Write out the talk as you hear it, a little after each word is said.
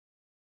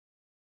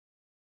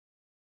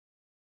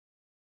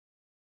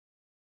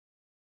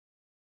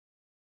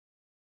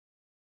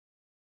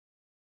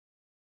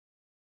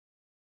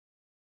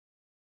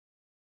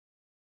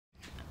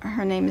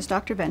Her name is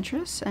Dr.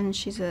 Ventris, and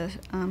she's a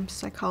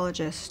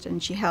psychologist,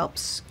 and she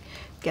helps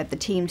get the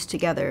teams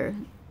together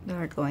that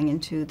are going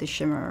into the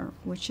shimmer,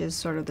 which is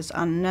sort of this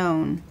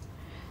unknown,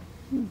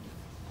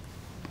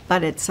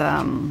 but it's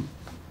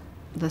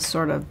the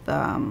sort of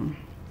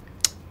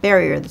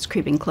barrier that's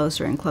creeping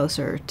closer and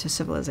closer to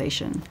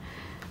civilization.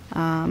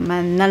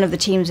 And none of the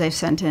teams they've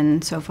sent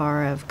in so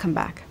far have come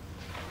back.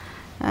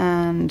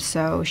 And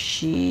so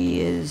she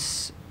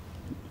is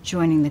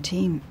joining the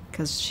team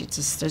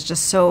because there's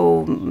just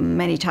so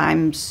many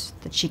times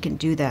that she can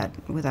do that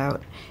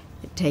without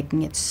it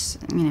taking its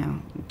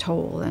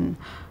toll, and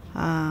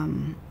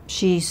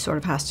she sort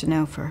of has to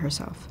know for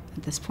herself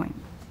at this point.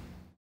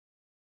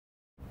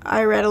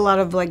 I read a lot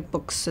of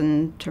books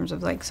in terms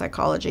of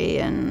psychology,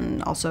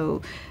 and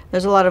also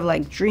there's a lot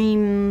of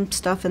dream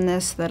stuff in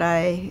this that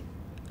I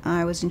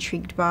was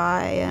intrigued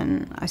by,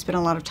 and I spent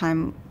a lot of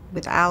time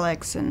with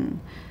Alex and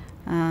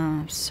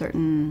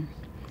certain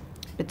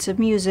bits of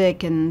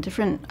music and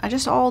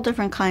just all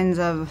different kinds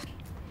of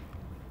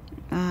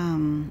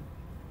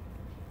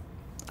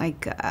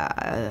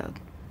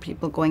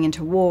people going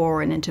into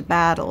war and into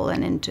battle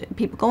and into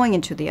people going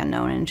into the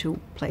unknown, into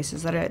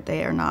places that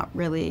they are not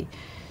really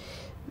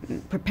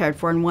prepared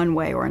for in one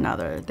way or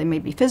another. They may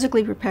be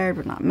physically prepared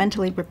but not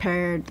mentally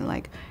prepared.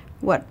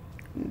 What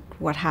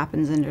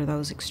happens under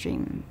those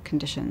extreme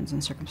conditions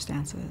and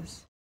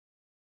circumstances.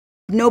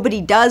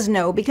 Nobody does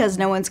know because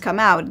no one's come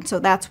out, and so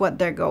that's what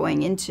they're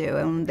going into,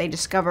 and they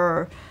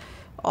discover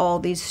all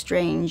these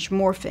strange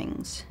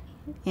morphings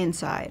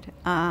inside.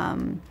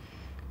 And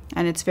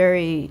it's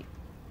very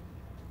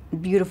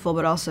beautiful,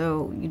 but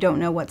also you don't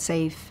know what's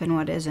safe and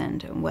what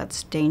isn't, and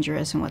what's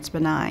dangerous and what's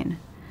benign.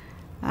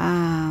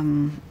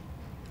 And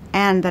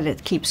that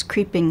it keeps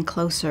creeping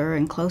closer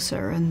and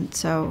closer, and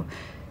so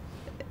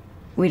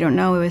we don't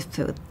know if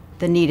the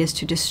need is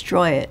to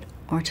destroy it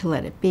or to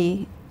let it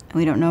be.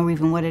 We don't know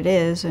even what it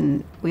is,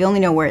 and we only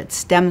know where it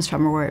stems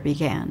from or where it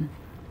began.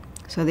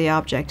 So the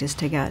object is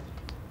to get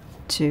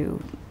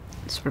to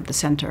sort of the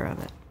center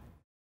of it.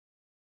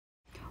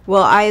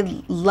 Well,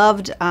 I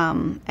loved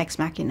Ex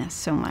Machina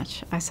so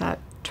much. I saw it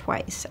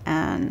twice,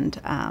 and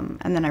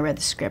then I read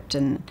the script,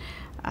 and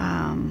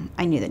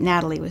I knew that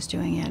Natalie was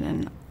doing it,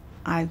 and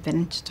I've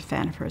been just a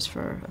fan of hers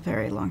for a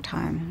very long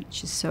time.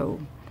 She's so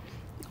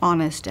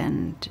honest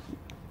and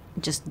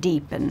just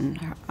deep, and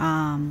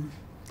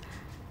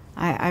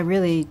I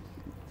really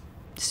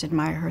just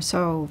admire her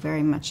so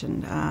very much,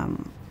 and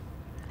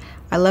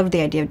I loved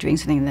the idea of doing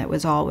something that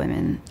was all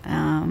women.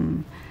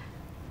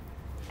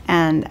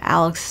 And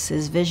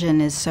Alex's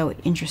vision is so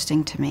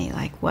interesting to me,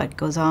 what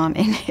goes on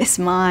in his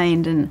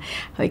mind and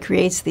how he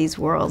creates these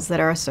worlds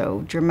that are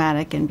so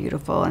dramatic and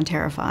beautiful and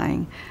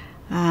terrifying,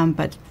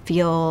 but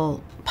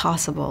feel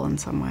possible in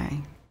some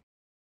way.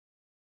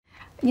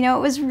 It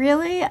was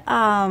really,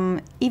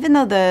 even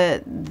though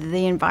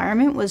the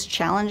environment was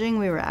challenging,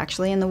 we were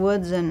actually in the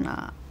woods, and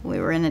we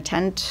were in a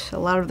tent a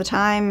lot of the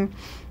time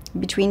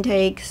between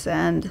takes,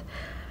 and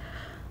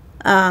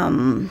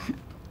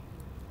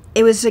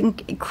it was an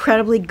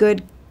incredibly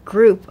good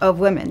group of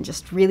women,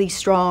 just really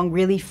strong,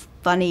 really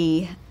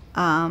funny,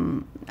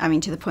 to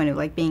the point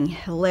of being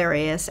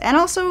hilarious, and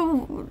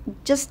also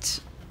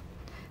just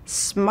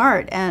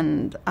smart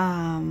and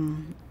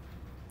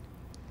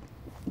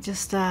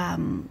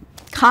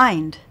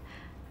kind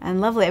and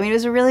lovely. It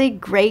was a really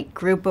great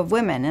group of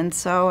women, and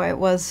so it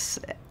was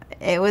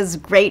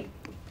great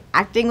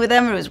acting with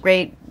them. It was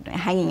great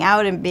hanging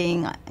out and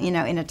being, in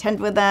a tent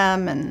with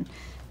them, and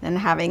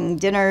having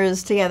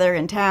dinners together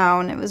in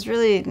town. It was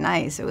really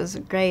nice. It was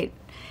great.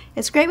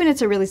 It's great when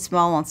it's a really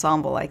small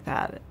ensemble like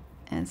that,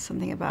 and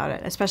something about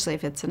it, especially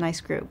if it's a nice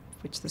group,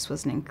 which this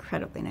was an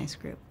incredibly nice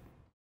group.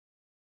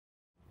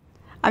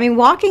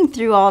 Walking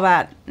through all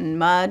that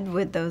mud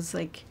with those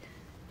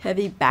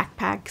heavy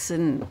backpacks,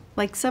 and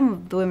some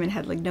of the women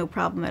had no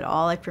problem at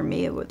all. For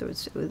me, it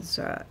was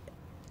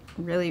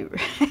really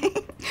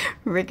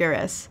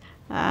rigorous.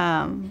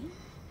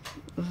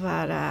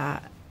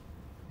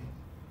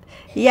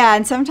 Yeah,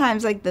 and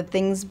sometimes the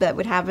things that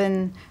would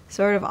happen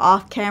sort of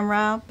off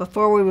camera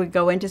before we would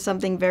go into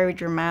something very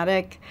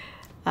dramatic,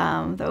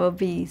 that would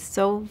be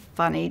so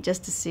funny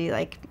just to see.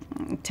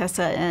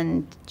 Tessa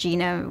and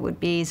Gina would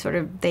be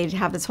they'd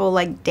have this whole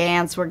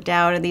dance worked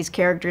out, and these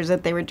characters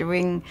that they were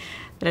doing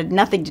that had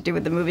nothing to do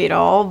with the movie at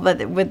all,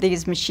 but with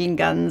these machine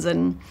guns,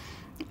 and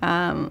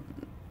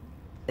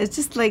it's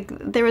just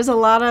there was a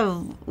lot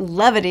of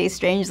levity,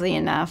 strangely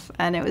enough,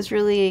 and it was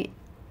really,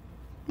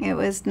 it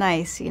was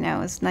nice, it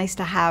was nice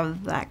to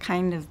have that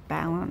kind of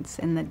balance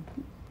in the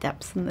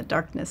depths and the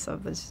darkness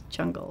of those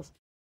jungles.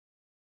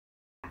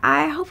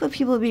 I hope that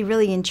people will be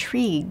really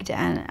intrigued,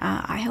 and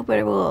I hope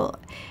it will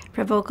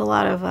provoke a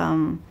lot of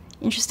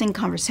interesting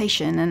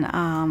conversation,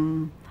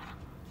 and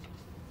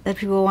that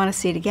people will want to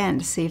see it again,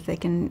 to see if they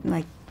can,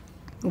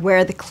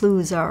 where the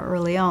clues are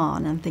early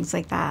on and things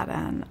like that.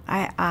 And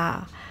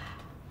I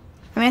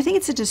think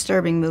it's a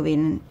disturbing movie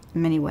in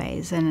many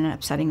ways, and an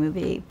upsetting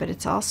movie, but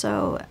it's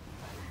also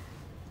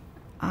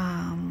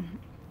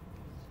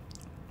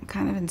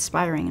kind of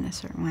inspiring in a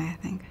certain way, I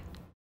think.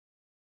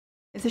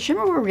 If the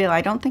shimmer were real,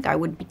 I don't think I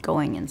would be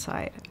going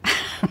inside.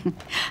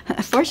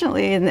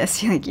 Fortunately, in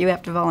this, like, you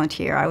have to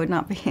volunteer. I would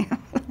not be.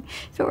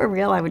 If it were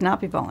real, I would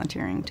not be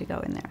volunteering to go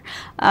in there.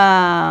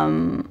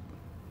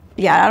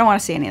 Yeah, I don't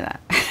want to see any of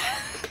that.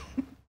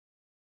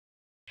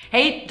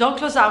 Hey, don't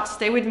close out,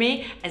 stay with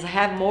me as I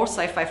have more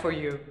sci-fi for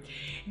you.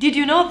 Did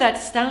you know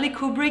that Stanley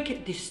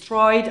Kubrick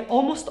destroyed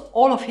almost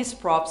all of his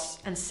props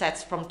and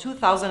sets from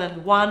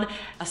 2001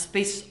 A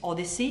Space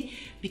Odyssey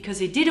because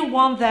he didn't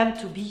want them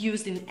to be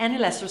used in any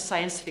lesser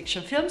science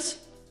fiction films?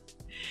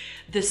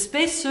 The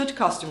spacesuit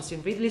costumes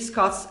in Ridley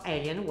Scott's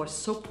Alien were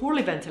so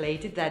poorly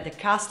ventilated that the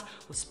cast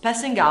was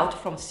passing out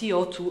from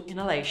CO2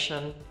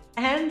 inhalation.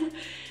 And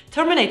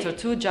Terminator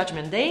 2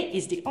 Judgment Day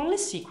is the only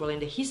sequel in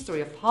the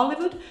history of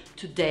Hollywood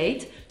to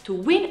date to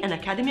win an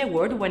Academy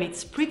Award when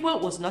its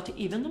prequel was not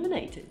even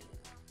nominated.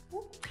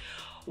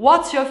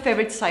 What's your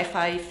favorite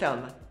sci-fi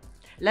film?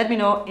 Let me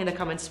know in the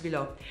comments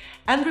below.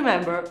 And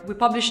remember, we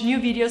publish new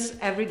videos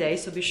every day,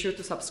 so be sure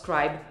to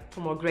subscribe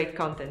for more great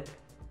content.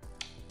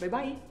 Bye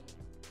bye!